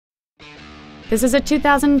This is a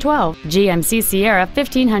 2012 GMC Sierra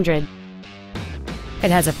 1500. It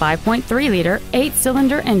has a 5.3-liter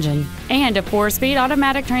 8-cylinder engine and a 4-speed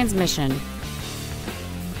automatic transmission.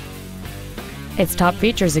 Its top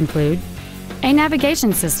features include a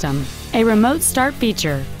navigation system, a remote start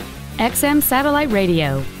feature, XM satellite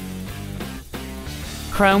radio,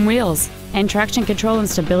 chrome wheels, and traction control and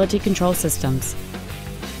stability control systems.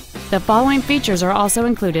 The following features are also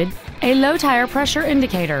included: a low tire pressure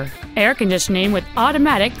indicator, air conditioning with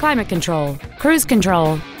automatic climate control, cruise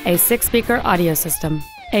control, a 6-speaker audio system,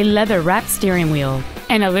 a leather-wrapped steering wheel,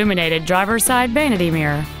 an illuminated driver's side vanity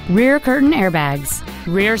mirror, rear curtain airbags,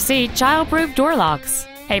 rear seat child-proof door locks,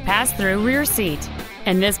 a pass-through rear seat,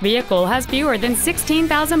 and this vehicle has fewer than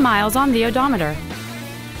 16,000 miles on the odometer.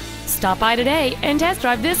 Stop by today and test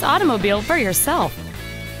drive this automobile for yourself.